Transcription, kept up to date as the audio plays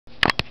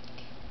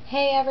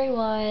Hey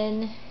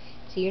everyone,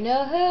 it's you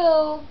know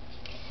who.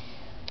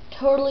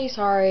 Totally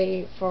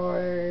sorry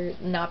for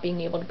not being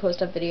able to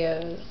post up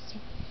videos.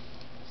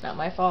 It's not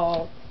my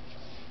fault.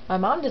 My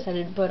mom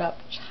decided to put up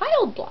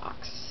child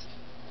blocks.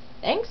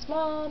 Thanks,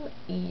 Mom.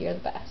 You're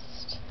the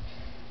best.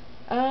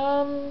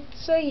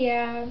 So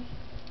yeah,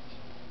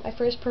 my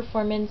first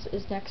performance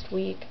is next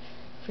week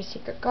for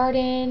Secret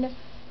Garden.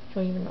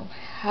 Don't even know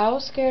how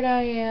scared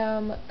I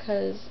am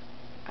because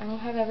I don't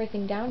have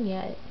everything down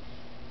yet.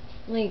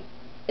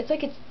 It's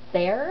like it's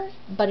there,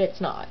 but it's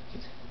not.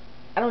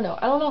 I don't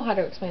know how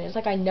to explain it. It's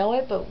like I know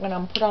it, but when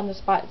I'm put on the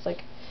spot, it's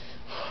like,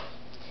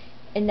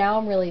 and now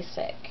I'm really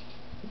sick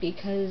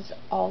because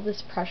all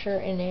this pressure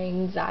and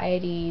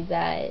anxiety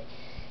that,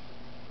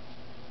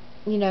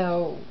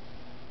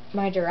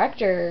 my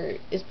director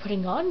is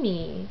putting on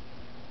me,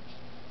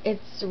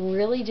 it's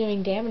really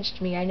doing damage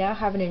to me. I now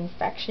have an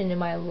infection in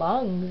my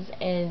lungs,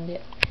 and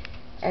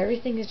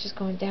everything is just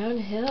going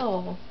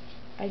downhill.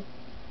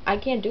 I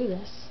can't do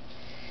this.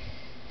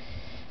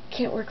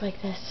 Can't work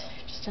like this.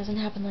 It just doesn't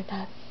happen like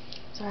that.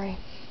 Sorry.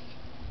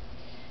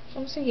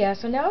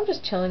 So now I'm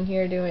just chilling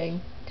here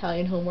doing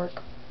Italian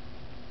homework.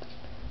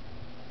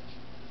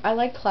 I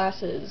like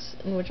classes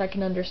in which I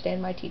can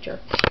understand my teacher.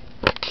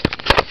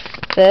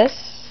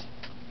 This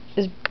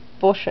is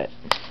bullshit.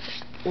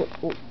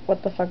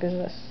 What the fuck is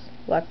this?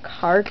 La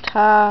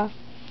Carta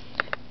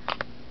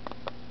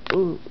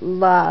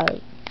La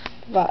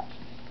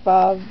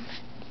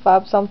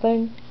Fob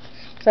something?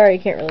 Sorry,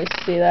 I can't really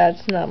see that.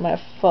 It's not my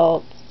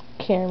fault.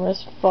 It's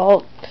camera's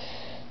fault.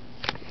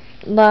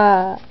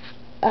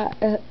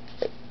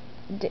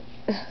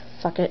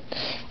 Fuck it.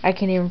 I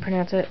can't even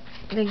pronounce it.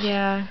 But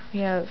yeah,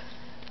 we have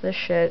this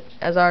shit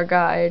as our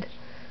guide.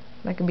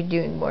 I could be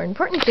doing more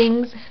important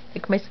things,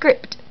 like my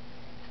script.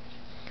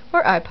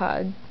 Or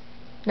iPod.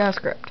 No,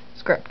 script.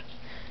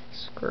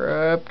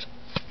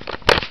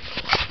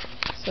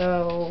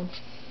 So,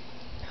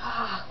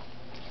 I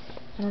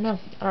don't know.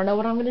 I don't know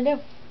what I'm gonna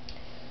do.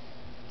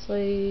 It's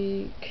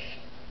like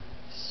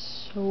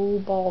so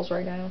balls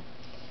right now.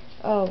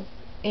 Oh,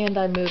 and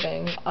I'm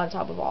moving on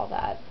top of all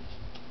that.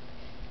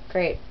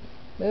 Great.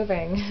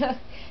 Moving.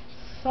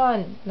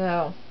 Fun.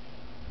 No.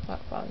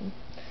 Not fun.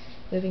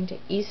 Moving to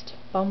East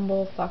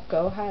Bumblefuck,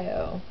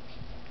 Ohio.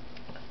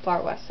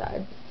 Far west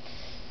side.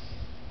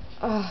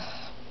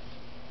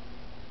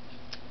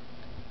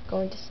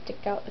 Going to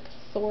stick out like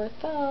a sore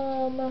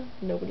thumb.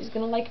 Nobody's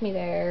gonna like me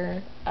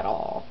there at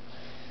all.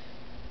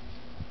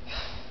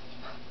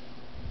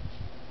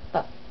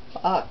 The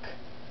fuck?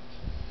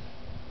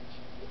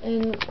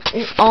 And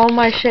all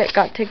my shit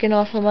got taken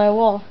off of my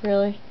wall,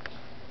 really.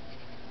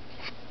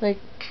 Like,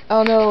 I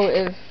don't know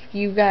if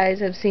you guys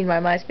have seen my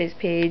MySpace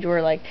page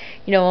where, like,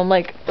 I'm,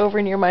 like, over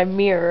near my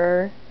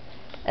mirror,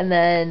 and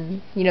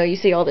then, you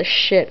see all this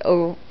shit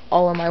all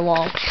on my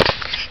wall.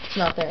 It's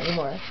not there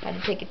anymore. I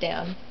had to take it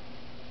down.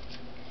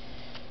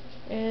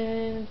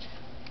 And,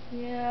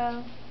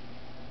 yeah.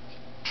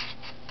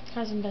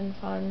 Hasn't been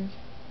fun.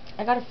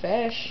 I got a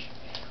fish.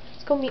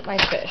 Let's go meet my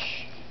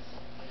fish.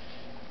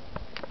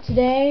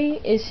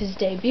 Today is his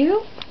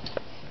debut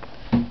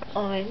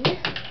on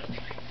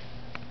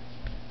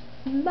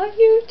my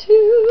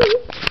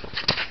YouTube.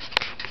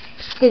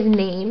 His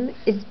name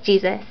is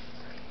Jesus.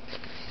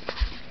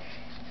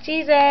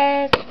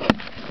 Jesus,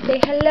 say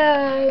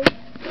hello.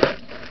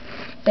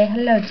 Say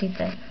hello,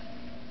 Jesus.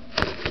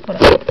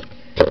 Hold on.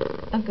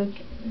 I'll go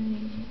get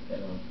my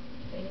little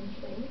thing.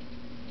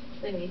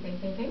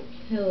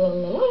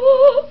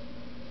 Hello,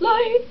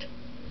 light.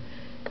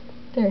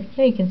 There,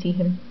 now you can see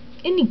him.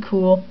 Isn't he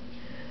cool?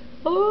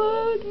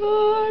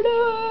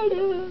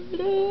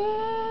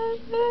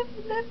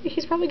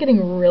 He's probably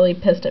getting really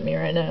pissed at me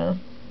right now.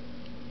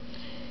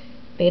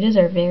 Betas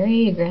are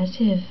very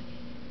aggressive.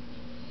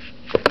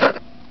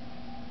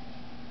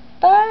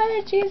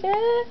 Bye,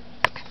 Jesus!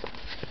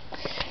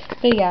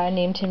 But yeah, I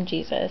named him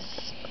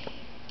Jesus.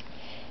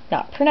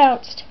 Not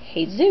pronounced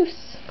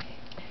Jesus.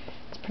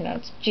 It's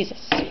pronounced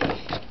Jesus.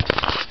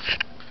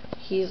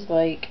 He's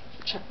like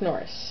Chuck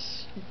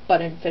Norris,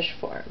 but in fish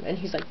form. And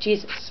he's like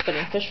Jesus, but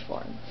in fish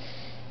form.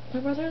 My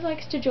brother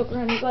likes to joke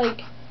around. He's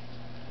like,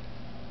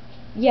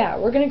 yeah,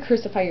 we're gonna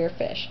crucify your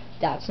fish.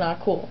 That's not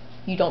cool.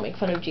 You don't make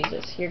fun of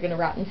Jesus. You're gonna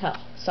rot in hell.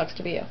 Sucks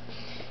to be you.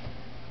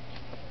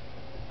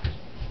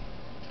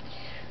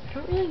 I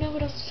don't really know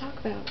what else to talk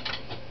about.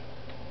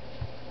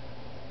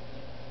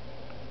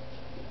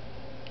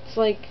 It's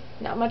like,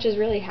 not much has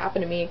really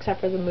happened to me except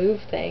for the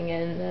move thing,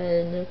 and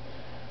then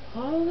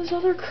all this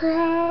other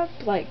crap,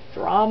 like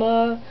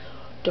drama.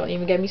 Don't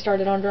even get me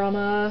started on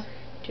drama.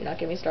 Do not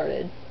get me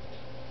started.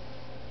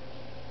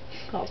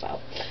 Oh, wow.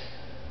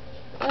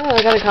 Oh,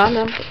 I got a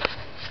condom.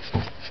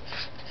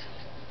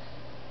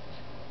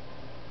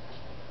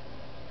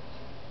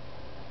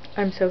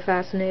 I'm so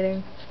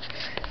fascinating.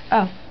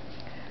 Oh.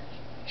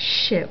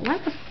 Shit, why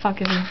the fuck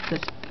isn't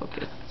this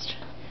focused?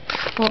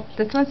 Well,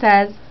 this one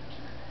says,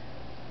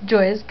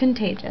 joy is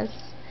contagious.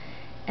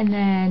 And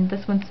then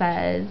this one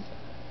says,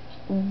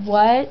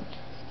 what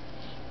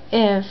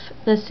if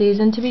the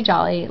season to be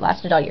jolly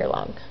lasted all year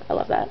long? I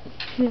love that.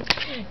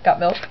 Got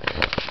milk.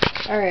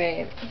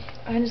 Alright.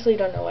 I honestly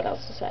don't know what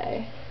else to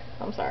say.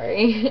 I'm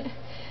sorry.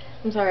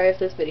 I'm sorry if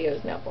this video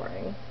is now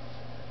boring.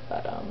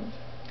 But,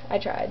 I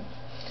tried.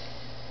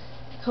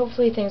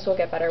 Hopefully things will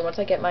get better once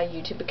I get my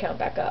YouTube account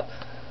back up.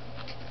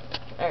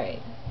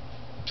 Alright.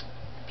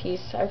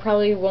 Peace. I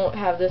probably won't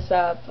have this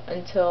up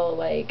until,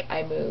 like,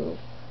 I move.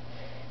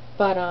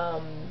 But,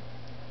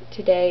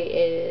 today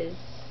is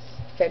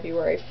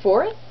February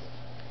 4th.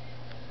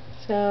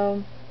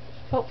 So,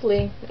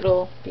 hopefully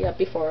it'll be up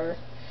before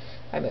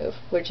I move,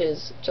 which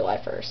is July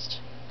 1st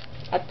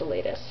at the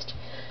latest.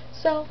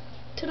 So,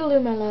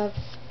 toodaloo, my love.